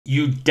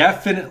You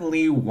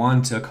definitely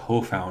want a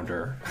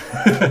co-founder.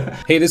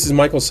 Hey, this is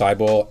Michael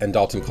Seibel and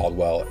Dalton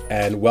Caldwell,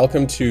 and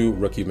welcome to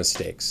Rookie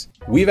Mistakes.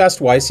 We've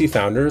asked YC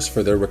founders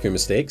for their rookie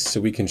mistakes so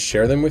we can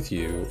share them with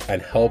you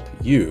and help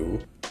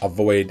you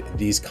avoid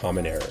these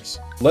common errors.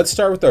 Let's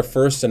start with our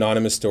first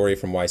anonymous story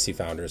from YC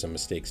founders on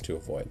mistakes to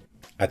avoid.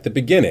 At the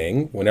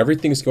beginning, when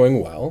everything's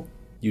going well,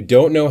 you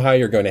don't know how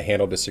you're going to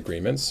handle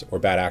disagreements or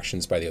bad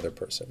actions by the other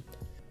person.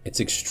 It's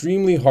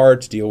extremely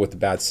hard to deal with a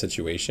bad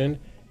situation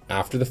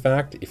after the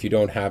fact if you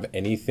don't have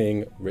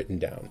anything written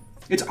down.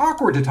 It's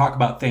awkward to talk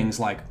about things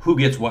like who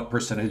gets what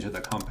percentage of the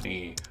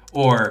company,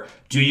 or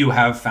do you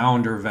have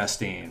founder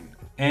vesting?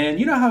 And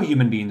you know how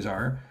human beings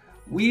are.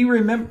 We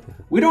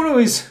don't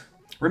always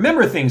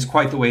remember things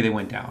quite the way they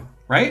went down,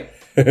 right?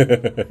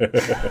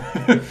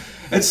 And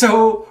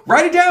so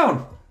write it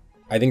down.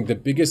 I think the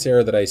biggest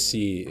error that I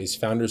see is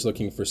founders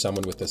looking for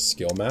someone with a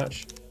skill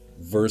match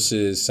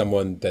versus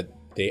someone that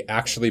they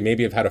actually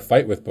maybe have had a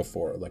fight with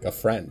before, like a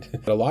friend.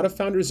 A lot of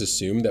founders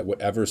assume that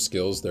whatever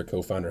skills their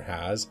co-founder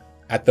has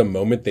at the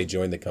moment they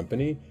join the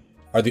company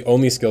are the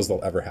only skills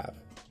they'll ever have.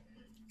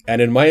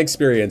 And in my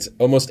experience,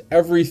 almost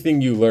everything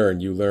you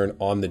learn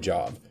on the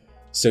job.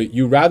 So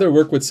you rather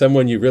work with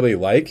someone you really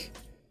like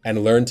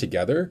and learn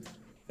together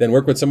than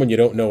work with someone you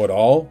don't know at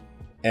all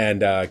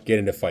and get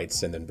into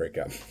fights and then break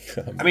up.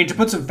 I mean, to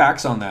put some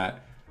facts on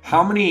that,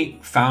 how many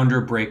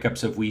founder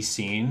breakups have we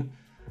seen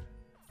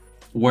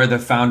where the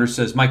founder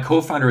says, my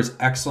co-founder is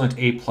excellent,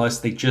 A+,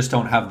 they just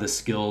don't have the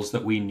skills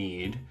that we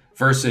need,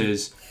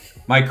 versus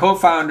my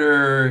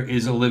co-founder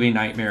is a living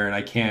nightmare and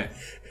I can't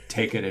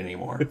take it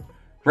anymore,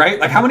 right?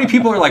 Like how many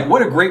people are like,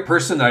 what a great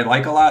person that I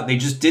like a lot. They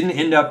just didn't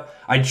end up,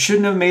 I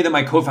shouldn't have made them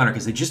my co-founder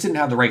because they just didn't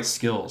have the right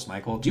skills,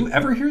 Michael. Do you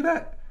ever hear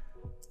that?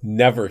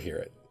 Never hear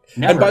it.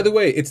 Never. And by the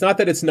way, it's not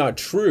that it's not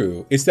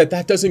true. It's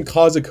that doesn't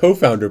cause a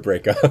co-founder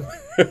breakup.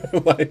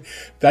 Like,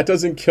 that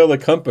doesn't kill a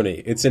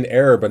company. It's an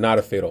error, but not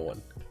a fatal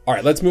one. All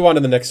right, let's move on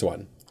to the next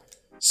one.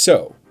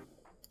 So,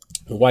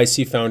 the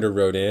YC founder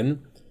wrote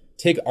in,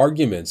 take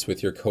arguments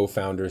with your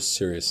co-founders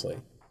seriously.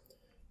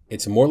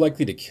 It's more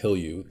likely to kill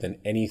you than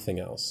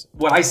anything else.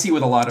 What I see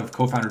with a lot of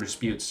co-founder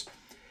disputes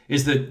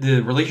is that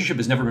the relationship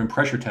has never been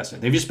pressure tested.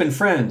 They've just been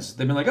friends.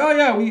 They've been like, oh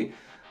yeah, we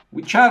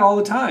chat all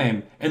the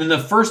time. And then the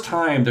first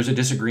time there's a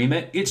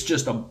disagreement, it's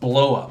just a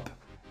blow up.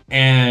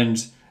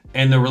 And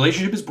the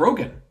relationship is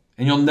broken.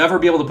 And you'll never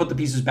be able to put the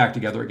pieces back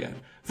together again.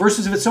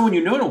 Versus if it's someone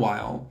you've known a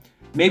while,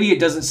 maybe it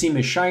doesn't seem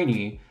as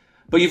shiny,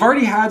 but you've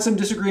already had some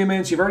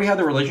disagreements. You've already had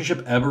the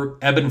relationship ebb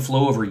and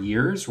flow over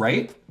years,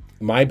 right?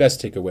 My best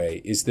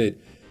takeaway is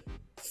that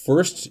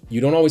first,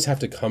 you don't always have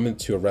to come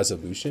into a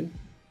resolution.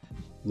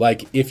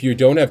 Like if you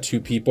don't have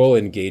two people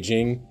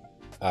engaging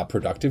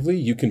productively,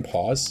 you can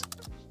pause.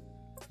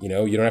 You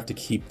know, you don't have to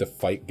keep the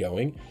fight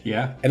going.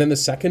 Yeah. And then the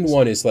second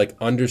one is like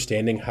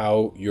understanding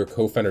how your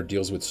co-founder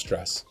deals with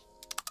stress.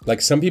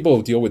 Like some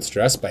people deal with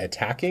stress by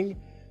attacking.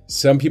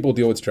 Some people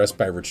deal with stress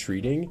by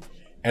retreating.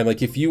 And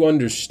like if you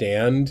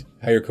understand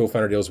how your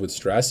co-founder deals with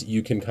stress,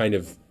 you can kind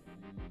of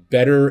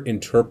better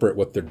interpret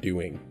what they're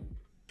doing.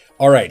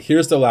 All right,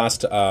 here's the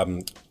last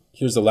comment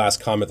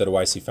that a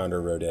YC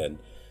founder wrote in.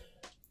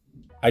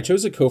 I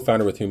chose a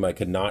co-founder with whom I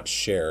could not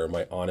share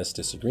my honest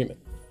disagreement.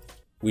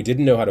 We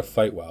didn't know how to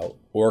fight well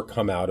or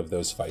come out of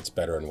those fights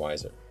better and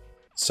wiser.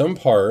 Some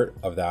part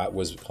of that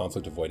was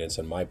conflict avoidance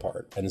on my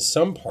part, and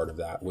some part of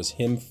that was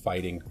him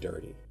fighting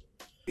dirty.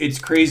 It's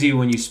crazy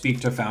when you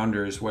speak to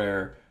founders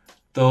where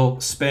they'll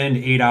spend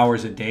 8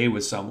 hours a day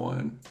with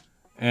someone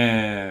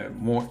and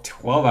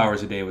 12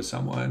 hours a day with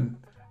someone.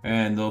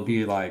 And they'll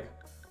be like,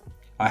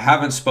 I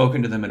haven't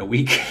spoken to them in a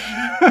week.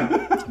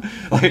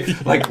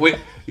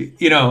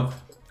 you know,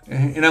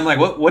 and I'm like,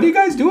 what are you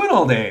guys doing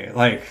all day?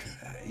 Like,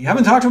 you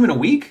haven't talked to them in a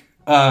week?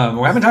 Or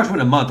I haven't talked to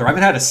them in a month, or I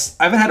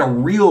haven't had a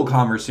real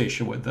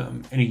conversation with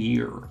them in a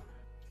year.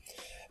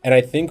 And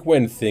I think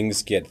when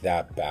things get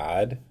that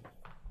bad,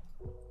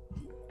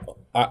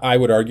 I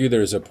would argue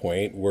there's a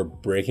point where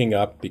breaking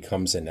up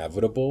becomes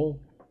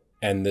inevitable,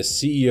 and the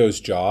CEO's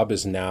job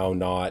is now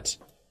not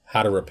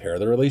how to repair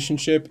the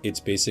relationship. It's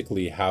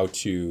basically how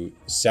to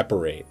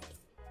separate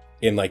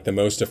in like the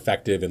most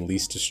effective and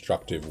least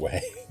destructive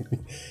way.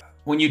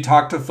 When you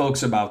talk to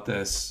folks about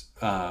this,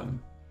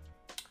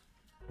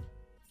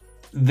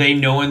 they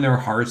know in their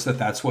hearts that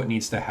that's what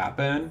needs to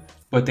happen,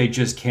 but they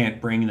just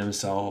can't bring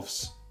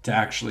themselves to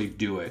actually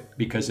do it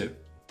because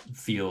it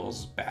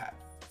feels bad.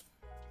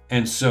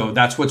 And so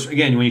that's what's,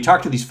 again, when you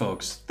talk to these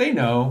folks, they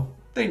know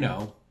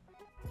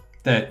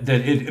that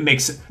it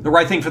makes the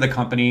right thing for the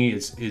company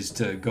is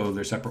to go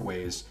their separate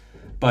ways.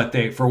 But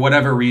they, for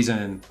whatever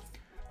reason,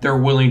 they're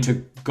willing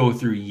to go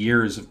through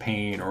years of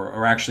pain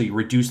or actually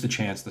reduce the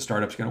chance the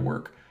startup's going to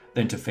work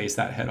than to face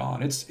that head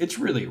on. It's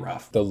really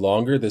rough. The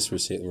longer this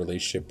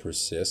relationship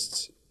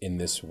persists in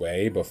this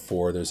way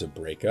before there's a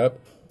breakup,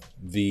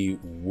 the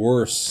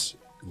worse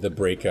the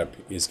breakup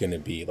is going to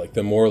be. Like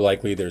the more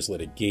likely there's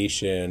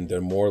litigation, the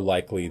more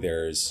likely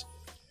there's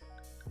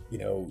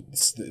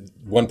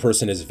one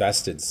person is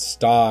vested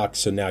stock,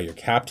 so now your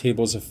cap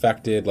table is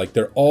affected. Like,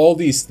 there are all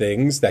these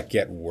things that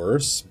get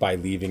worse by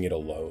leaving it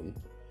alone.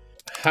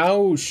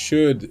 How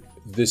should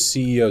the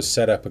CEO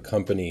set up a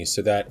company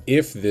so that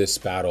if this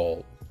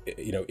battle,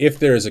 if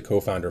there is a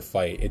co-founder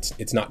fight,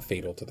 it's not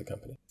fatal to the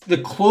company? The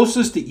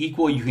closest to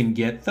equal you can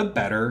get, the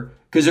better,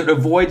 because it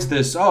avoids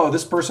this,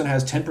 this person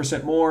has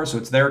 10% more, so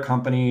it's their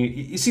company.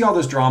 You see all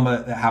this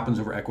drama that happens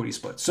over equity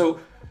splits. So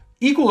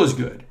equal is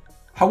good.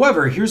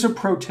 However, here's a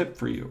pro tip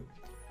for you.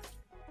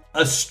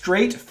 A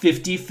straight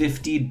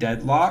 50-50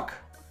 deadlock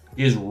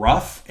is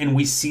rough, and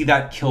we see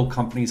that kill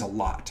companies a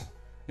lot.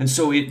 And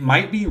so it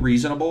might be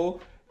reasonable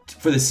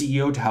for the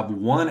CEO to have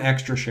one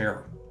extra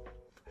share.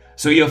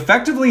 So you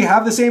effectively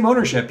have the same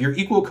ownership, you're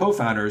equal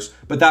co-founders,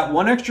 but that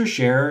one extra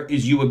share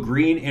is you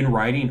agreeing in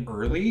writing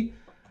early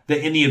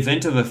that in the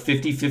event of a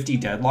 50-50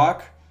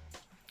 deadlock,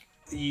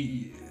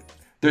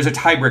 there's a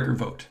tiebreaker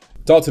vote.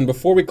 Dalton,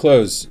 before we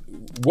close,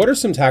 what are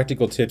some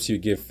tactical tips you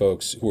give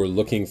folks who are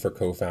looking for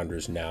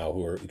co-founders now,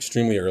 who are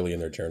extremely early in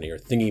their journey or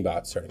thinking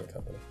about starting a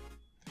company?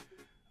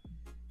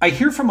 I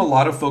hear from a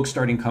lot of folks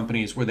starting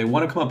companies where they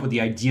want to come up with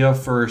the idea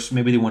first,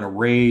 maybe they want to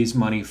raise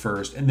money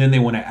first, and then they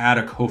want to add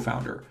a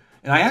co-founder.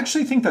 And I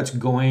actually think that's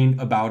going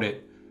about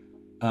it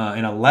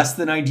in a less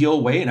than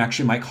ideal way and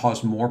actually might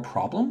cause more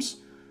problems.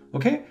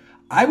 Okay?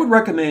 I would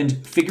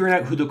recommend figuring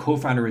out who the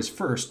co-founder is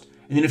first.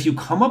 And then if you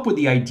come up with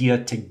the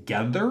idea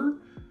together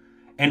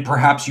and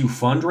perhaps you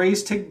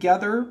fundraise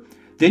together,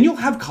 then you'll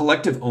have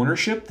collective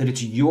ownership that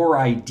it's your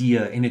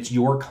idea and it's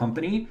your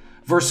company,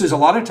 versus a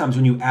lot of times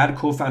when you add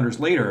co-founders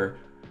later,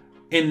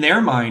 in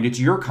their mind, it's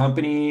your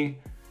company,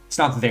 it's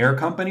not their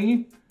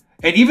company.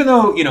 And even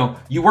though,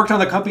 you worked on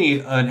the company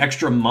an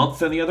extra month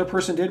than the other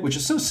person did, which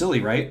is so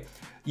silly, right?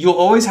 You'll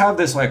always have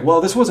this like,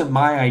 well, this wasn't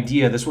my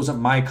idea, this wasn't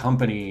my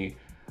company,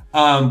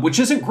 which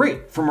isn't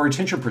great from a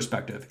retention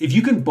perspective. If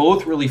you can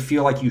both really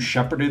feel like you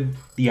shepherded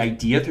the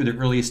idea through the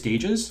earliest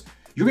stages,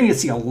 you're going to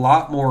see a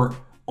lot more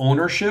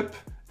ownership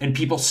and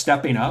people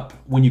stepping up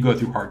when you go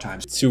through hard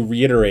times. To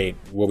reiterate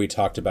what we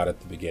talked about at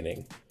the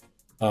beginning,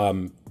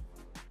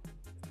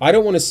 I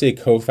don't want to say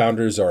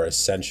co-founders are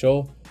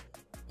essential,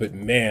 but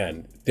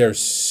man, they're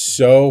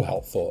so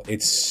helpful.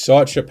 It's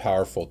such a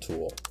powerful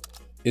tool,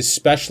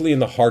 especially in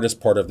the hardest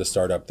part of the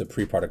startup, the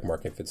pre-product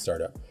market fit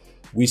startup.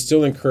 We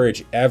still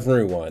encourage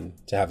everyone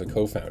to have a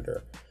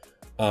co-founder.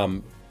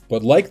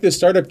 But like the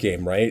startup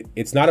game, right?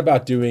 It's not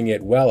about doing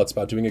it well, it's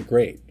about doing it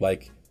great.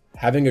 Like,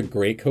 having a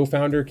great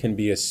co-founder can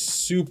be a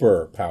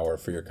superpower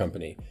for your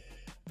company.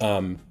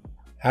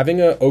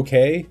 Having a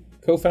okay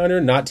co-founder,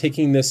 not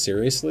taking this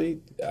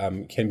seriously,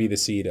 can be the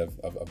seed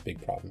of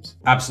big problems.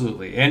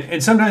 Absolutely.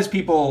 And sometimes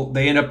people,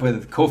 they end up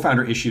with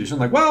co-founder issues and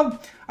like,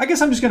 well, I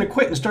guess I'm just going to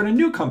quit and start a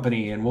new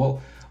company. And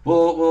we'll,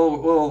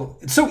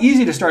 it's so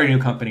easy to start a new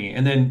company.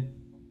 And then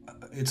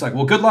it's like,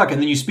 well, good luck.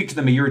 And then you speak to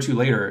them a year or two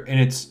later, and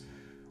it's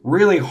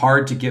really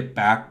hard to get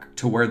back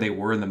to where they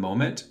were in the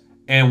moment.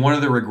 And one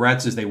of the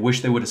regrets is they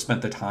wish they would have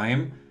spent the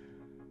time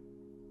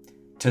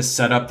to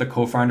set up the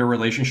co-founder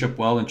relationship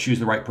well and choose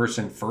the right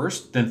person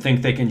first, then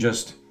think they can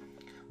just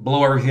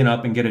blow everything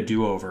up and get a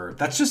do-over.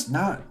 That's just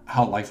not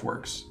how life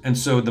works. And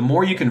so the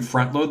more you can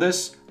front load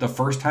this the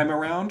first time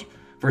around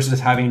versus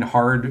having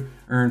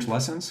hard-earned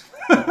lessons,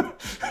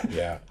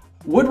 yeah,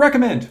 would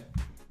recommend.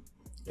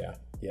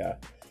 Yeah.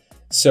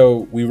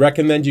 So we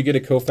recommend you get a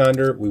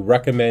co-founder. We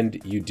recommend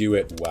you do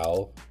it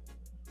well.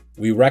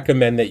 We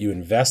recommend that you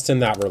invest in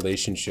that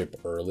relationship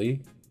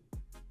early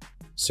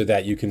so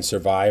that you can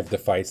survive the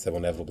fights that will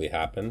inevitably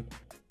happen.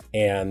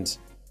 And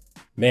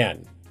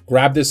man,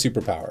 grab this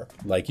superpower.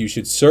 Like, you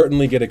should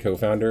certainly get a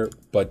co-founder,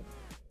 but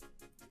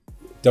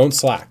don't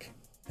slack.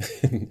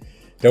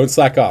 Don't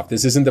slack off.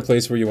 This isn't the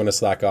place where you want to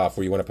slack off,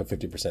 where you want to put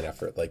 50%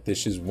 effort. Like,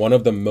 this is one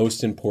of the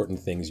most important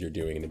things you're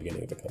doing in the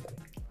beginning of a company.